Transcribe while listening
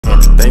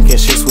thinking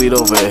shit sweet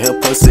over here.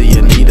 Pussy,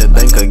 you need to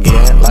think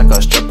again. Like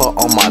a stripper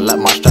on my lap,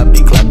 my strap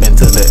be clapping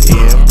to the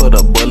end. Put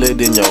a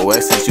bullet in your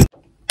ass since you.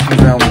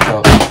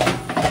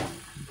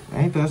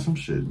 Ain't that some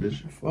shit,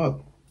 bitch?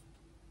 Fuck.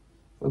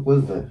 What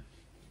was that?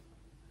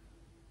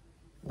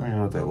 I don't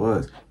know what that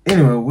was.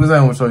 Anyway, what's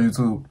that with y'all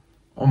YouTube?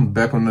 I'm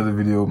back with another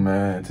video,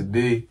 man.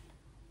 Today,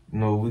 you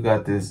know, we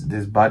got this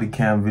body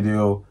cam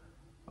video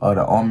of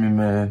the army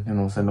man, you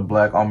know what I'm saying, the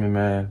black army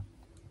man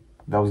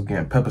that was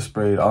getting pepper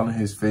sprayed all in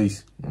his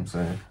face, you know what I'm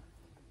saying.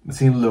 I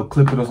seen a little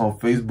clip of this on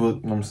Facebook,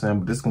 you know what I'm saying,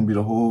 but this gonna be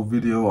the whole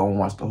video. I wanna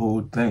watch the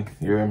whole thing,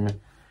 you hear me?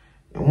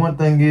 And one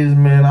thing is,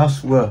 man, I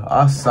swear,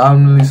 I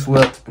solemnly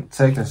swear to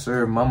protect and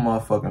serve my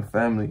motherfucking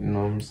family, you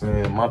know what I'm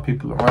saying, my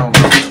people around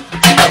me.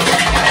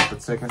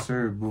 Protect and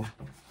serve, boo.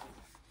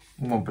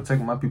 I'm gonna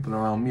protect my people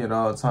around me at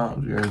all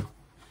times, you hear me?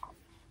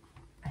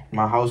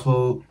 My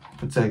household,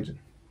 protected.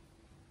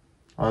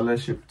 All that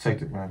shit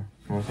protected, man.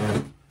 You know what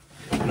I'm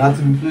saying? Not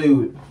to be played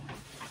with.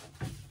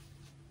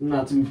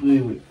 Not to be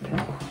played with.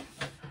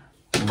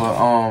 But,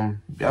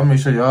 y'all make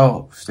sure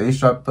y'all stay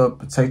strapped up,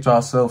 protect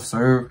yourself,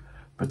 serve,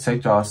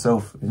 protect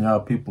yourself and y'all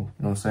people.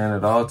 You know what I'm saying?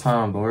 At all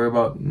times. Don't worry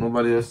about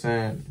nobody else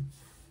saying.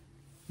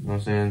 You know what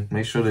I'm saying?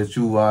 Make sure that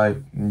you alright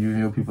and you and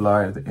your people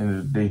alright at the end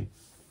of the day.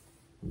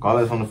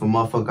 Regardless on if a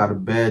motherfucker got a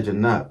badge or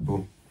not,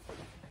 boo.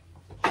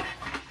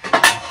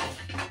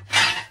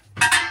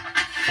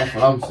 That's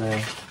what I'm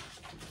saying.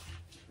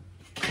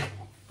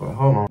 But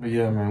hold on. But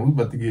yeah, man, we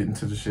about to get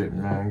into the shit,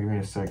 man. Give me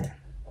a second.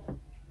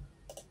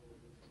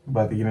 We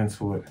about to get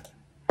into it.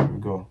 Here we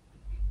go.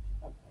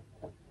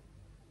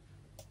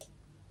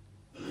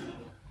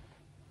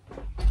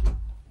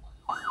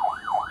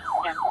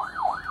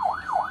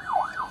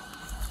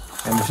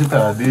 And the shit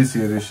that I did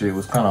see of this shit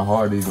was kind of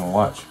hard to even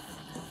watch.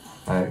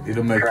 Like,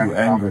 it'll make you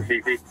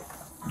angry. It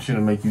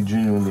shouldn't make you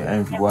genuinely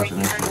angry watching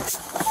this shit.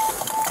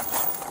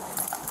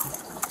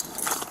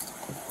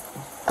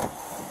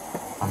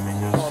 I'm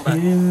in your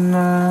skin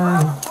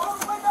now,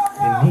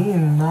 and he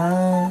and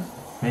I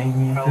make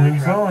me feel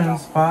so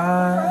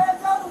inspired.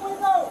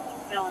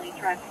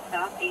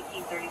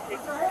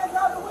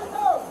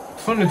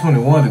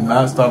 2021 did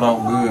not start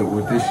off good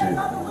with this shit.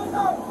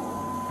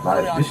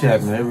 Like, this shit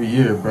happen every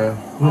year, bro.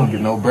 We don't get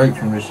no break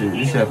from this shit.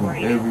 This shit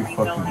happen every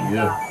fucking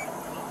year.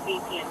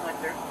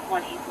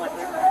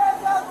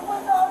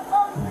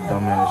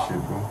 Dumbass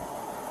shit, bro.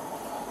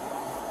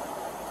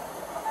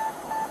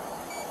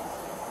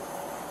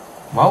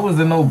 Why was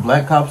there no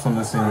black cops on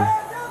the scene?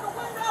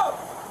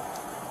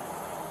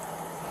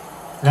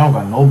 Y'all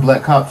got no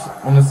black cops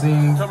on the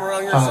scene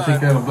trying to take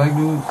care of the black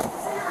dudes?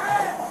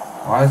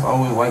 Why is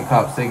always white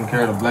cops taking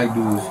care of the black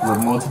dudes with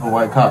multiple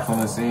white cops on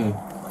the scene?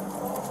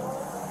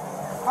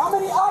 How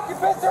many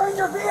occupants are in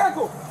your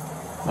vehicle?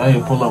 Now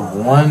you pull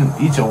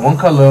up each of one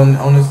color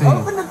on the scene.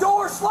 Open the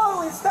door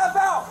slowly and step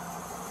out.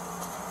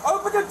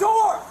 Open the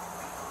door.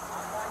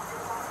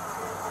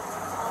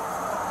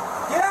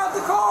 Get out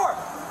the car.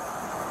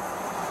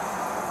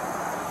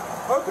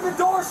 Open the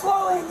door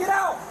slowly and get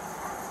out.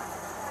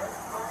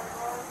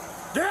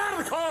 Get out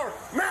of the car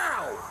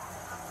now.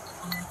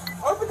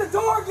 Open the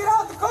door and get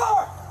out the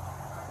car.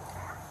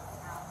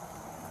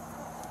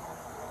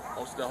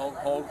 Hold still,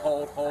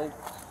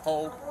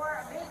 hold.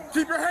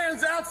 Keep your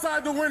hands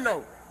outside the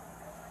window.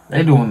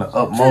 They doing the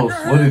utmost.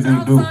 What did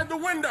you do? Outside the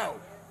window.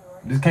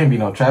 This can't be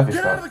no traffic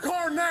Get stop. out of the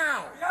car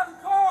now. Get out of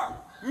the car.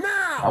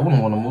 Now. I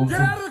wouldn't want to move Get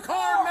too. out of the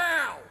car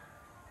now.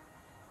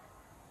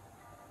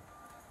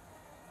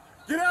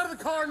 Get out of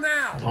the car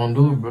now. Don't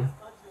do it, bro.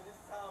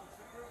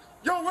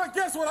 Yo, what?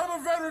 Guess what?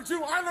 I'm a veteran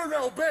too. I learned to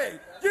obey.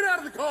 Get out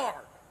of the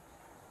car.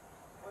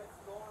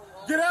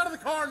 Get out of the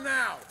car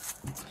now.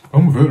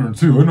 I'm a veteran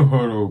too. I know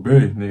how to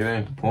obey. Nigga, that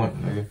ain't the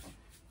point, nigga.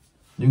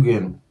 You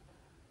getting,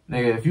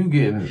 nigga, if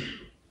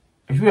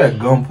you at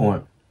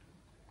gunpoint,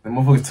 the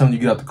motherfuckers telling you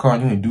get out the car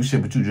and you ain't do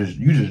shit, but you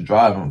just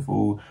driving,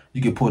 fool.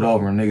 You get pulled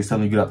over and niggas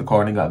telling you get out the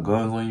car and they got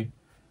guns on you.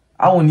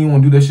 I wouldn't even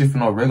want to do that shit for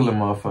no regular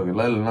motherfucker,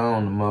 let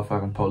alone the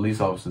motherfucking police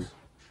officers.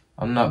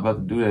 I'm not about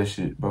to do that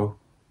shit, bro.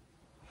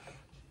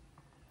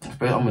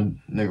 I'm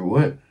a nigga,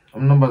 what?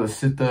 I'm not about to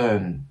sit there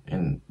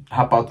and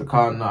hop out the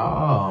car.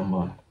 Nah, I'm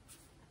gonna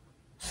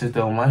sit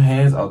there with my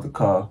hands out the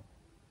car.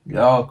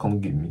 Y'all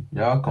come get me.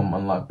 Y'all come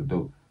unlock the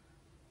door.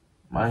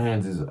 My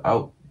hands is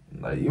out.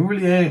 Like, it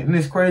really ain't, and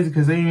it's crazy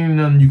because there ain't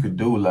nothing you could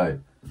do. Like,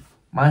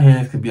 my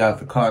hands could be out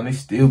the car and they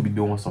still be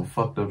doing some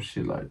fucked up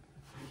shit. Like,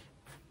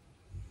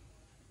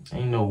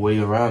 ain't no way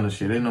around this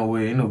shit. Ain't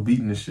no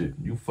beating this shit.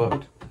 You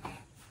fucked.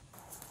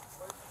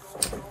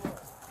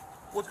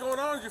 What's going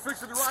on? You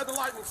fixing to ride the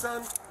lightning,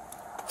 son?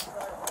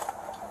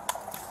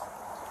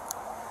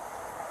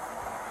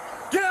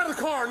 Get out of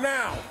the car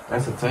now!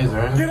 That's a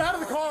taser, ain't it? Get out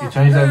of the car! You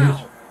changed that now.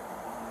 bitch?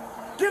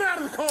 Get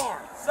out of the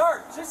car!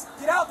 Sir, just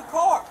get out the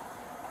car.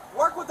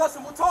 Work with us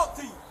and we'll talk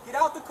to you. Get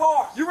out the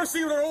car. You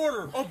received an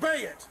order.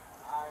 Obey it.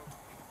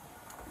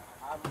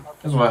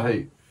 That's what I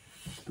hate.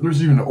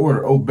 Receiving the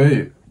order, obey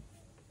it.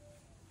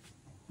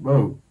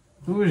 Bro,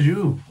 who is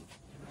you?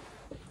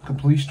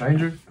 Complete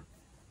stranger?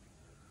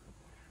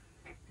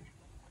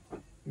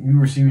 You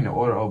receiving the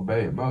order,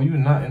 obey, bro. You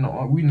not in the.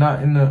 We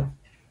not in the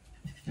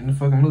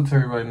fucking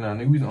military right now,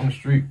 nigga. We on the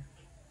street,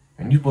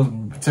 and you supposed to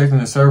be protecting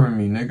and serving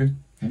me, nigga.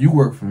 You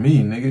work for me,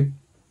 nigga.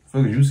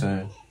 Fuck is you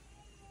saying?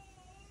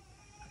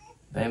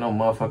 Ain't no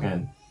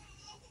motherfucking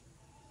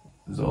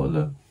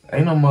Zola.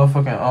 Ain't no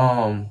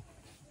motherfucking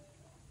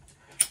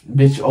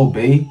bitch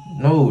obey.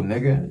 No,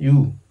 nigga.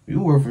 You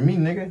work for me,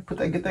 nigga.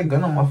 Get that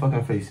gun on my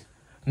fucking face.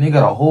 Nigga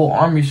got a whole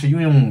army shit. You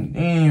ain't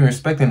even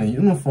respecting the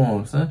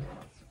uniform, son.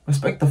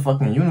 Respect the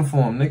fucking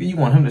uniform, nigga. You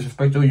want him to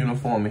respect your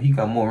uniform and he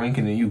got more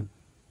ranking than you.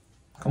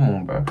 Come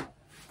on, bro. I'm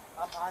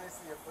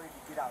honestly afraid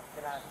to get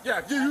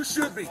out. Yeah, you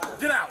should be.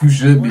 Get out. You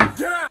should be.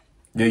 Get out.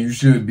 Yeah, you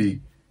should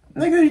be.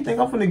 Nigga, you think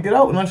I'm finna get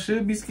out and I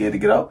should be scared to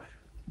get out?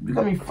 You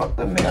got me fucked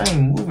up, nigga. I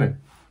ain't moving.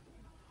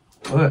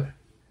 What?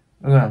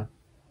 Look at him.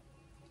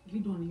 You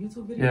doing a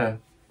YouTube video? Yeah.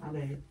 My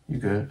bad. You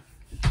good.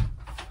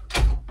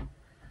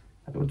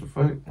 What the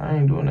fuck? I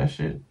ain't doing that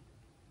shit.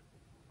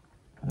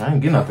 I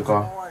ain't getting out the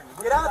car.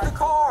 Get out the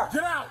car!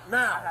 Get out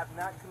now. I have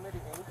not committed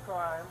any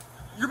crime.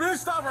 You're being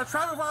stopped for a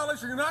traffic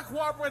violation. You're not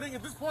cooperating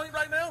at this point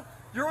right now.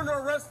 You're under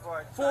arrest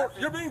for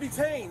you're being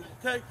detained.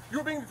 Okay,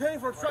 you're being detained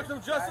for obstruction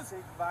of justice.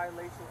 Traffic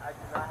violation. I do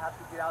not have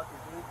to get out the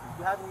vehicle.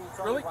 You haven't even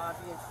told me why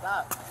I'm being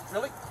stopped.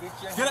 Really?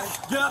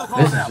 Get out of the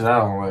car This now. is shit I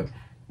don't like.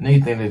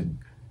 Nigga think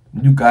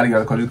that you gotta get out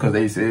the car just because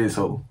they said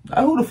so. Like,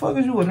 who the fuck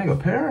is you, a nigga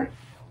parent?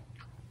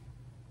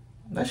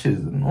 That shit is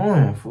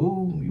annoying,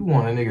 fool. You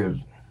want a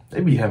nigga. They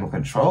be having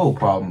control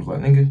problems. Like,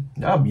 nigga,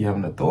 y'all be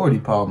having authority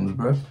problems,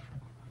 bro.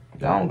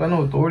 Y'all don't got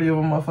no authority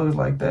over motherfuckers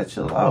like that.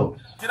 Chill out.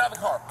 Get out of the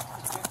car.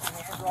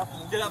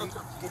 Get out of the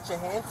car. Get your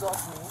hands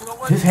off me. You know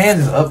what? His hands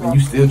is up and you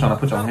still trying to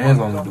put your hands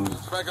on the dude.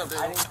 Back up there.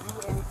 I didn't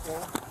do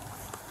anything.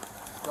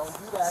 Don't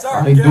do that.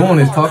 All they doing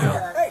is talking.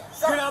 Hey,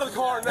 sir. Get out of the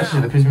car That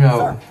shit now. piss me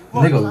off.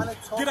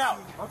 Nigga, Get out.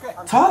 Okay.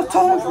 talk to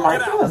him from right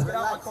there.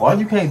 Why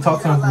you can't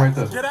talk to him from right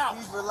there? Get out.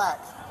 Please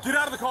relax. Get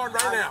out of the car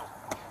right now.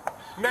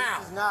 Now.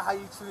 This is not how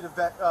you treat a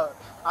vet.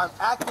 I'm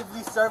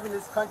actively serving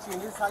this country,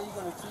 and this is how you're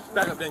gonna treat me.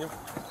 Back up, Daniel.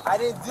 I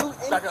didn't do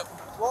anything. Back up.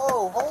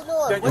 Whoa, hold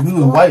on. If If we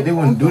was white, they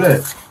wouldn't do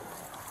that.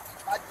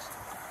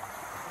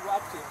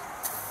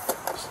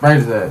 Sprayed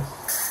his ass.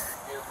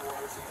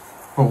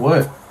 For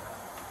what?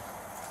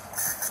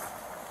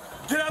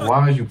 Get out of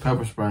Why is you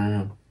pepper spraying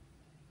him?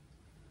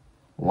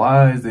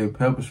 Why is they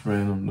pepper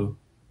spraying him, though?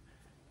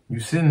 You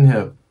sitting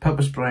here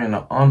pepper spraying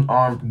an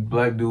unarmed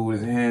black dude with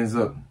his hands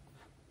up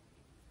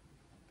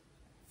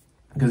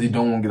because he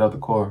don't want to get out the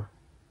car.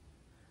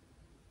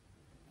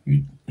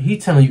 He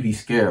telling you he's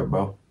scared,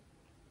 bro.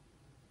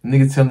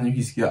 Nigga telling you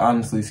he's scared,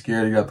 honestly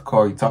scared to get out the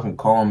car. He talking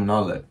calm and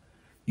all that.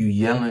 You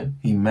yelling,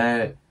 he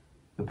mad.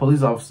 The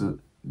police officer,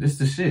 this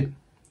the shit.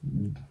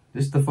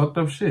 This the fucked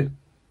up shit.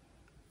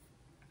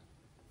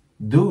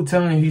 Dude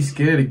telling you he's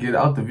scared to get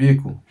out the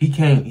vehicle. He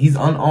can't, he's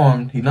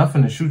unarmed. He not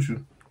finna shoot you.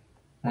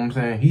 You know what I'm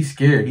saying? He's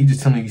scared. He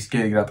just telling you he's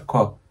scared to get out the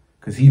car.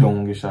 Cause he don't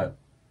want to get shot. You know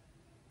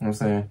what I'm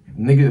saying?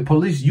 Nigga, the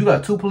police, you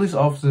got 2 police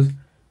officers.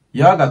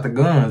 Y'all got the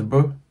guns,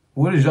 bro.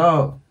 What is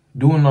y'all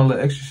doing all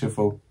the extra shit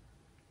for?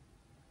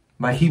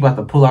 Like he about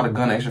to pull out a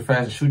gun extra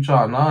fast and shoot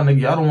y'all. Nah, nigga,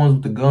 y'all the ones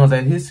with the guns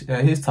at his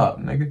top,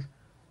 nigga.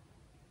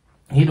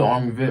 He the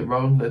army vet,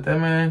 bro. Let that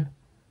man, you know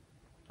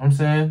what I'm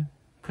saying,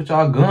 put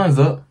y'all guns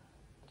up.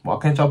 Why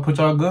can't y'all put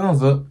y'all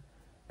guns up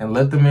and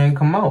let the man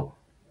come out?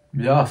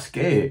 Y'all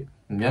scared.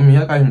 I mean,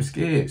 y'all got him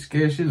scared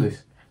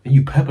shitless. And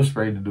you pepper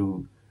sprayed the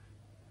dude.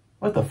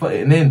 What the fuck?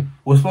 And then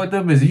what's fucked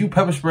up is you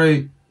pepper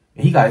sprayed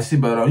and he got his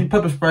seatbelt on. You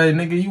pepper sprayed,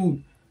 nigga,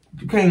 you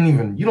can't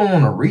even, you don't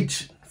want to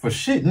reach for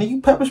shit. Nigga,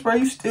 you pepper spray,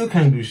 you still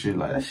can't do shit.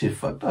 Like, that shit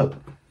fucked up.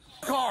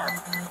 car.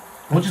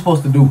 What you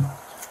supposed to do?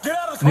 Get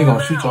out of the car Nigga gonna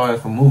now. shoot your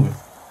ass for moving.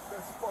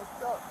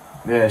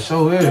 Yeah,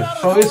 sure is.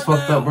 Sure is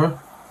fucked up, bro.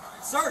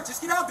 Sir,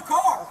 just get out the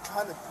car.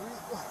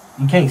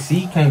 You can't see,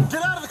 you can't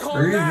Get out of the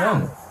car breathe, now.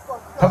 nothing.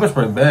 Pepper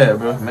spray bad,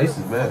 bro. Mace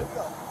is bad.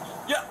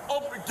 Yeah,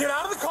 get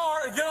out of the car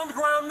and get on the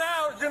ground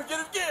now. You're gonna get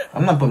it again.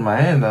 I'm not putting my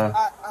hand down.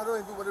 I don't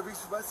even want to reach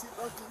for my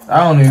seatbelt. I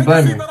don't even Take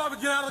blame your you. seatbelt off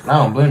and get out of the I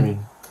car. don't blame you.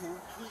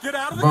 Get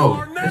out of the Bro,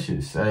 car now. that shit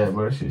is sad,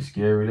 bro. That shit is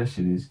scary. This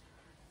shit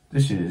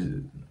is,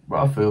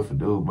 bro, I feel for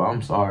dude, bro.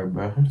 I'm sorry,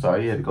 bro. I'm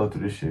sorry he had to go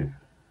through this shit.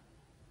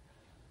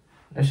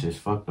 That shit's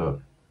fucked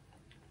up.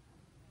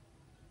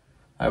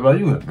 Hey, bro,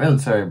 you in the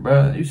military,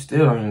 bro. You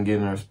still don't even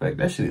get no respect.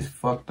 That shit is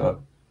fucked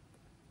up.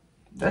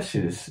 That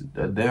shit is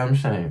a damn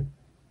shame.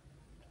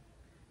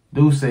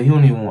 Dude say he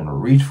don't even want to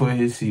reach for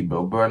his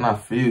seatbelt, bro. And I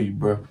feel you,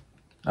 bro.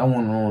 I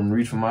wouldn't want to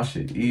reach for my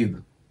shit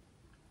either.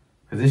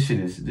 Cause this shit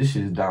is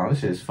down.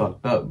 This shit is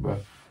fucked up, bro.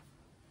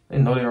 They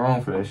know they're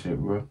wrong for that shit,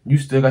 bro. You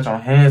still got your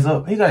hands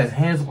up. He got his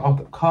hands up off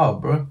the car,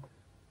 bro.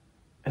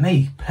 And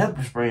they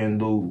pepper spraying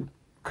dude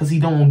cause he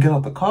don't want to get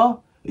out the car.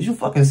 Is you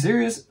fucking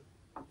serious?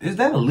 Is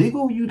that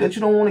illegal? That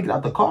you don't want to get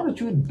out the car? That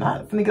you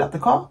not finna get out the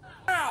car?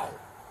 Ow.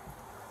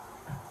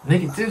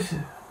 Nigga, this shit.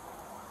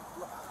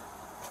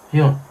 He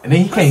don't, and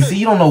then he can't see.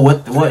 You don't know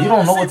what you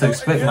don't know what to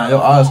expect now.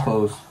 Your eyes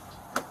closed.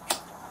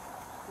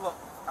 Look,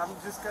 I'm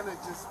just gonna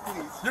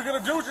please. You're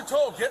gonna do what you're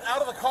told. Get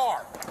out of the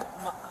car.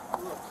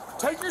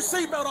 Take your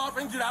seatbelt off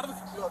and get out of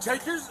the.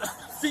 Take your.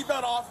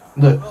 seatbelt off.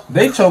 Look,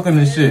 they choking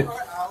this shit.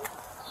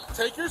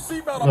 Take your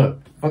seatbelt off. Look,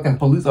 fucking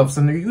police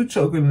officer, nigga, you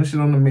choking this shit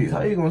on the mace.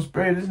 How you gonna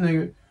spray this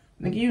nigga?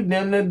 Nigga, you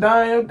damn near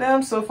dying your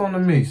damn self on the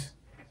mace.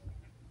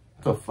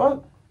 The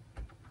fuck?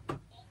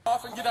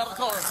 Off and get out of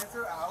the car.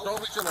 Don't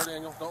reach in there,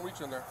 Daniel. Don't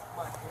reach in there.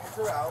 My hands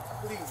are out,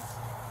 please.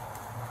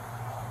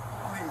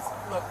 Please,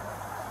 look.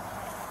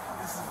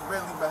 This is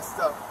really messed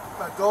up.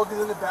 My dog is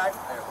in the back.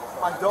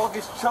 My dog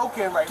is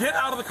choking right now. Get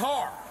out of the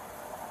car.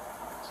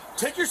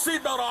 Take your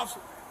seatbelt off.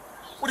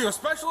 What are you, a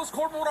specialist,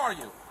 corporal? What are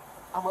you?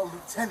 I'm a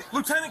lieutenant.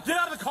 Lieutenant, get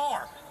out of the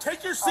car.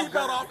 Take your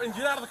seatbelt off and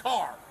get out of the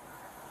car.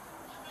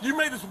 You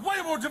made this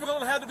way more difficult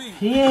than it had to be.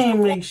 He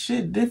ain't make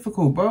shit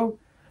difficult, bro.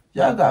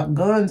 Y'all got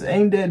guns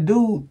aimed at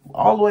dude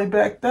all the way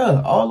back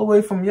there, all the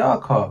way from y'all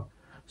car.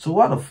 So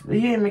why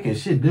he ain't making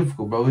shit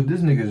difficult, bro?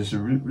 This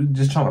nigga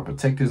just trying to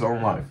protect his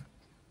own life.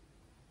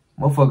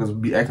 Motherfuckers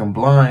be acting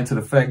blind to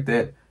the fact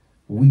that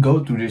we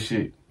go through this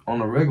shit on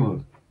the regular.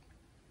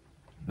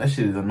 That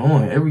shit is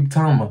annoying. Every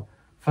time a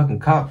fucking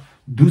cop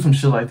do some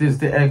shit like this,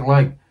 they act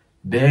like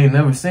they ain't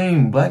never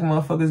seen black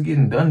motherfuckers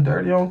getting done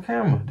dirty on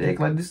camera. They act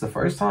like this the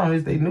first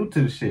time. They new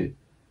to the shit.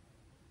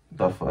 What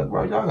the fuck,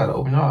 bro? Y'all gotta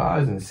open your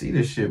eyes and see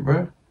this shit,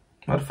 bro.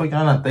 What the fuck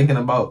y'all not thinking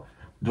about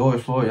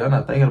George Floyd? Y'all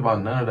not thinking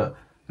about none of the...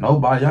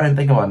 Nobody. Y'all ain't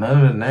thinking about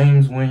none of the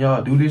names when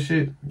y'all do this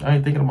shit. Y'all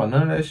ain't thinking about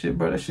none of that shit,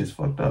 bro. That shit's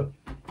fucked up.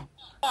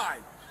 Fine.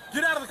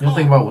 Get out of the car. You don't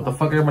think about what the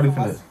fuck everybody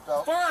finna...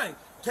 Fine.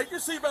 Take your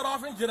seatbelt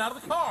off and get out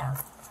of the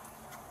car.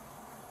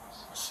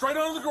 Straight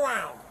on the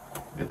ground.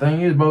 The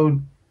thing is, bro,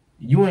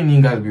 you ain't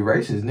even gotta be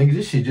racist, nigga.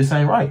 This shit just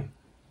ain't right.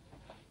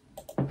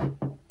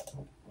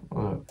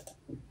 What?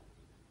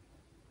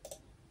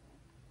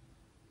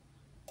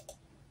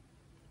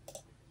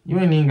 You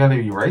ain't even gotta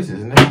be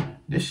racist, nigga.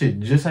 This shit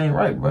just ain't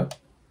right, bro.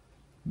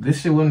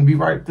 This shit wouldn't be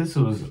right. This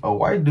was a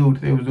white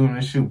dude they was doing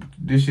this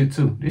shit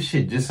too. This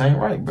shit just ain't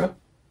right, bro.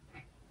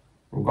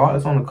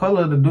 Regardless on the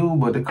color of the dude,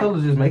 but the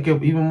colors just make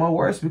it even more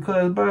worse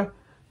because, bro,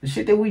 the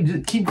shit that we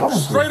just keep going through.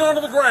 Straight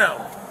onto the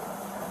ground.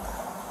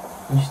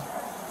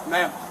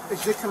 Ma'am,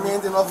 is your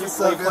commanding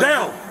officer available?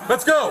 Down.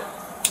 Let's go.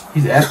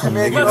 He's asking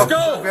me. Let's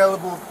go.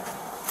 Available.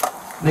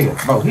 Nigga,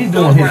 bro, he's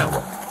doing his.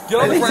 Get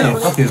on the They saying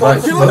ground. fuck his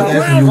rights. Get He's on the asking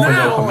ground you for your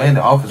now.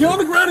 commanding officer. Get on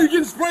the ground or you're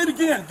getting sprayed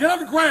again. Get on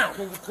the ground.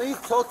 Can you please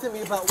talk to me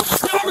about what's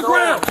Get on the going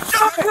ground. on?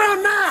 Get on the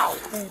ground now.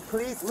 Can you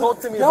please talk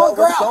to me about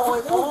what's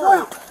going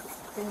on?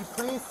 Can you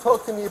please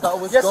talk to me about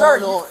what's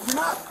going on? You're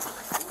not.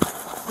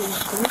 Can you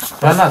please?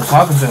 But I'm not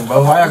talking to him,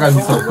 bro. Why y'all gotta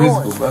be so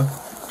physical, bro?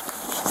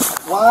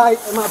 Why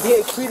am I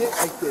being treated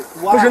like this?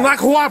 Why? Because you're not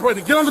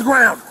cooperating. Get on the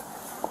ground.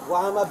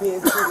 Why am I being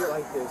treated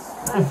like this?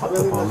 Man, fuck the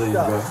Really police,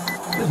 messed bro. up.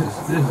 This is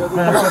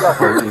man, fuck the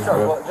police,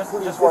 bro.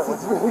 Just work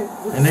with me.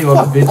 And they go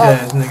the bitch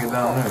ass nigga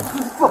down there.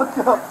 Fucked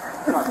up.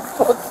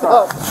 Fucked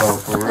up. Bro,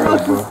 for real,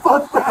 bro.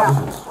 Fucked up.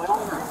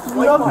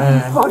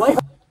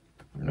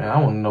 Man,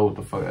 I wanna know what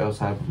the fuck else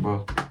happened,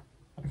 bro.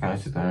 I can't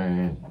sit there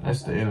and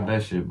that's the end of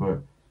that shit,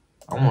 but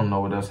I wanna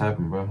know what else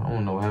happened, bro. I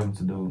wanna know what happened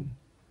to dude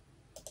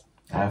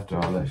after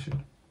all that shit.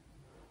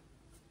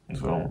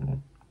 That's what I wanna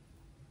know.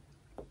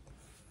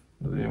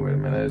 But anyway,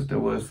 man, that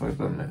was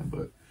fucked up, man,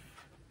 but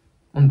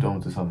I'm done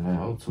with this whole man.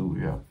 Oh, too,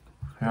 yeah.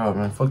 Yeah,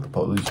 man, fuck the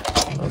police.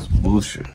 That's bullshit.